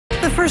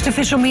The first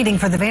official meeting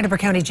for the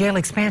Vanderburgh County Jail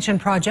Expansion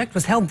Project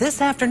was held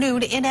this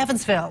afternoon in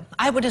Evansville.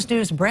 Eyewitness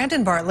News'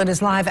 Brandon Bartlett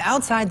is live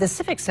outside the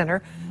Civic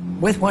Center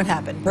with what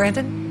happened.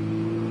 Brandon?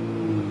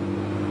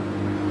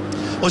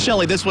 Well,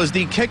 Shelley, this was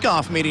the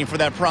kickoff meeting for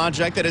that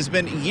project that has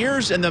been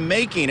years in the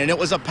making, and it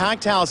was a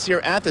packed house here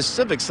at the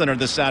Civic Center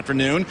this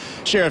afternoon.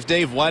 Sheriff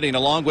Dave Wedding,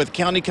 along with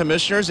county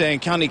commissioners and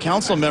county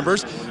council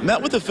members,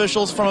 met with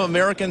officials from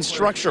American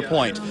Structure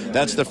Point.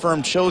 That's the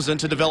firm chosen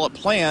to develop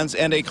plans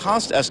and a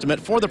cost estimate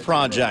for the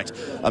project.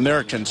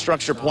 American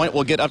Structure Point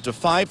will get up to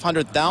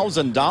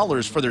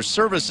 $500,000 for their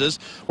services.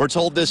 We're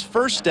told this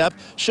first step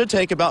should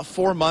take about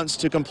 4 months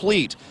to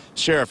complete.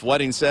 Sheriff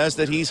Wedding says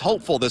that he's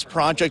hopeful this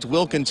project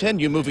will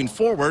continue moving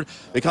forward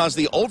because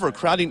the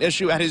overcrowding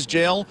issue at his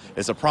jail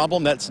is a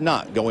problem that's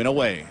not going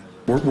away.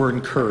 We're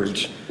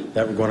encouraged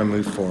that we're going to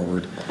move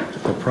forward.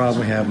 The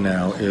problem we have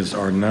now is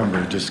our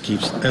number just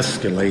keeps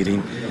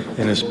escalating,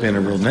 and it's been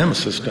a real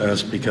nemesis to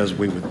us because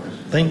we would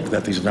think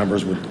that these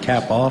numbers would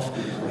cap off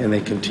and they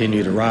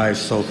continue to rise.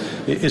 So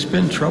it's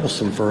been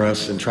troublesome for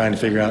us in trying to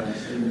figure out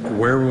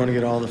where we want to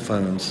get all the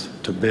funds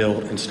to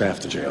build and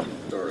staff the jail.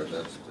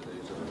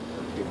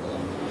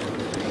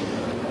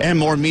 And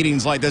more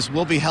meetings like this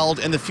will be held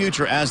in the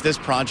future as this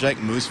project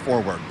moves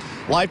forward.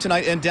 Live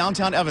tonight in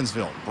downtown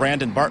Evansville,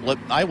 Brandon Bartlett,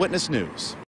 Eyewitness News.